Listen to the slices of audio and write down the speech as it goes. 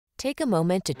Take a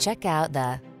moment to check out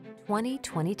the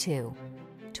 2022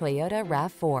 Toyota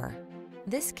RAV4.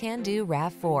 This can-do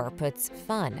RAV4 puts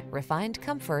fun, refined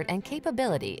comfort, and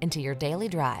capability into your daily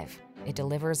drive. It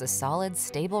delivers a solid,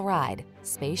 stable ride,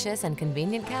 spacious and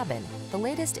convenient cabin, the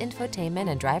latest infotainment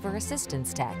and driver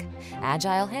assistance tech,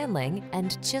 agile handling,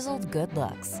 and chiseled good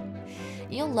looks.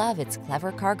 You'll love its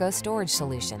clever cargo storage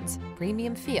solutions,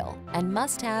 premium feel, and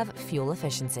must-have fuel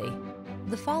efficiency.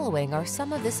 The following are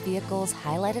some of this vehicle's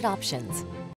highlighted options: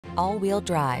 all-wheel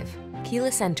drive,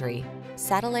 keyless entry,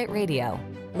 satellite radio,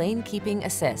 lane keeping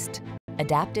assist,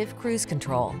 adaptive cruise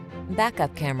control,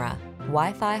 backup camera,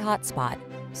 Wi-Fi hotspot,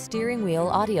 steering wheel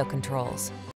audio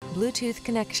controls, Bluetooth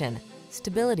connection,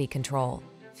 stability control.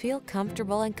 Feel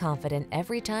comfortable and confident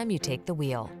every time you take the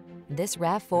wheel. This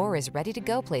RAV4 is ready to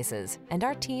go places, and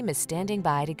our team is standing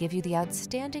by to give you the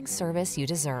outstanding service you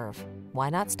deserve. Why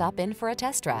not stop in for a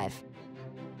test drive?